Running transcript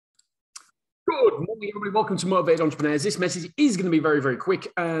Good morning, everybody. Welcome to Motivated Entrepreneurs. This message is going to be very, very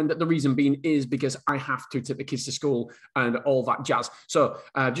quick. And the reason being is because I have to take the kids to school and all that jazz. So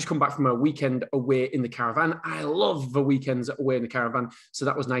just come back from a weekend away in the caravan. I love the weekends away in the caravan. So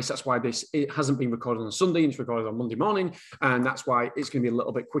that was nice. That's why it hasn't been recorded on Sunday. It's recorded on Monday morning. And that's why it's going to be a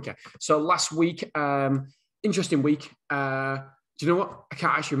little bit quicker. So last week, interesting week. Do you know what? I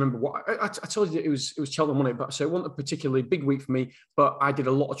can't actually remember what I told you that it was Cheltenham Money, but so it wasn't a particularly big week for me, but I did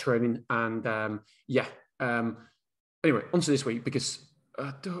a lot of training and anyway, onto this week because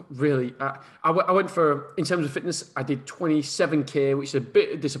I don't really, I went for, in terms of fitness, I did 27K, which is a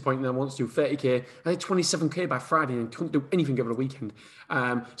bit disappointing. I want to do 30K. I did 27K by Friday and couldn't do anything over the weekend.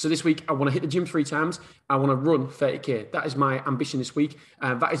 So this week, I want to hit the gym 3 times. I want to run 30K. That is my ambition this week.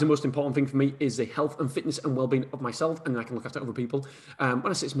 That is the most important thing for me, is the health and fitness and well-being of myself, and I can look after other people. When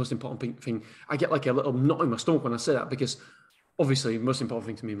I say it's the most important thing, I get like a little knot in my stomach when I say that, because obviously the most important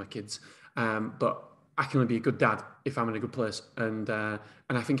thing to me are my kids. But I can only be a good dad if I'm in a good place. And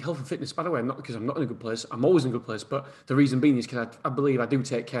I think health and fitness, by the way, not because I'm not in a good place, I'm always in a good place, but the reason being is because I believe I do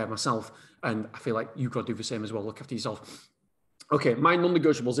take care of myself, and I feel like you've got to do the same as well, look after yourself. Okay, my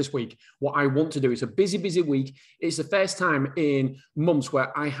non-negotiables this week, what I want to do, it's a busy, busy week. It's the first time in months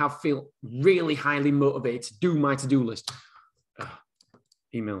where I feel really highly motivated to do my to-do list.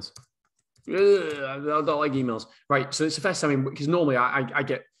 Emails. I don't like emails. Right, so it's the first time, because normally I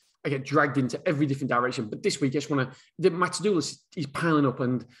get dragged into every different direction. But this week, I just want to, my to-do list is piling up,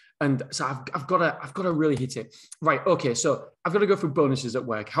 and so I've got to really hit it. Right, okay, so I've got to go through bonuses at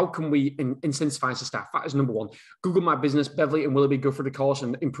work. How can we incentivize the staff? That is number one. Google My Business, Beverly and Willoughby, go for the course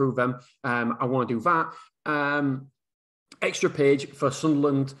and improve them. I want to do that. Extra page for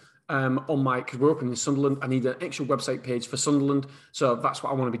Sunderland. Because we're opening in Sunderland, I need an extra website page for Sunderland. So that's what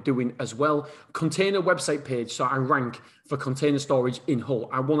I want to be doing as well. Container website page, so I rank for container storage in Hull.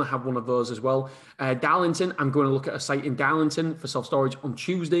 I want to have one of those as well. Darlington, I'm going to look at a site in Darlington for self-storage on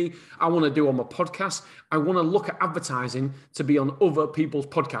Tuesday. I want to do on my podcast. I want to look at advertising to be on other people's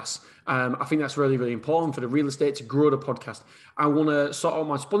podcasts. I think that's really, really important for the real estate to grow the podcast. I want to sort out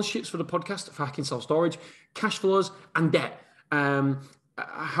my sponsorships for the podcast for Hacking Self-Storage, cash flows and debt.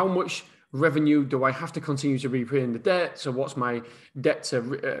 How much revenue do I have to continue to repay in the debt? So what's my debt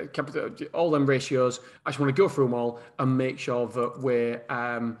to capital, all them ratios? I just want to go through them all and make sure that we're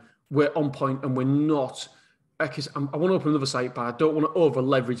on point and we're not, because I want to open another site, but I don't want to over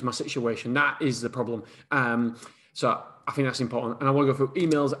leverage my situation. That is the problem. So I think that's important. And I want to go through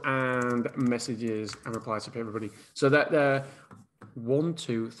emails and messages and replies to everybody. So that there, 1,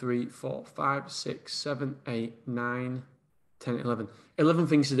 2, 3, 4, 5, 6, 7, 8, 9, 10, 11. 11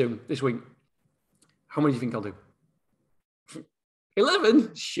 things to do this week. How many do you think I'll do?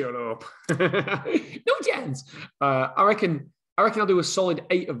 11? Shut up. No chance. I reckon I'll do a solid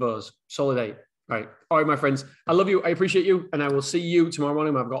 8 of those. Solid 8. Right. All right, my friends. I love you. I appreciate you. And I will see you tomorrow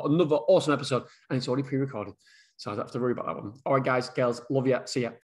morning. I've got another awesome episode, and it's already pre-recorded, so I don't have to worry about that one. All right, guys, girls. Love you. See ya.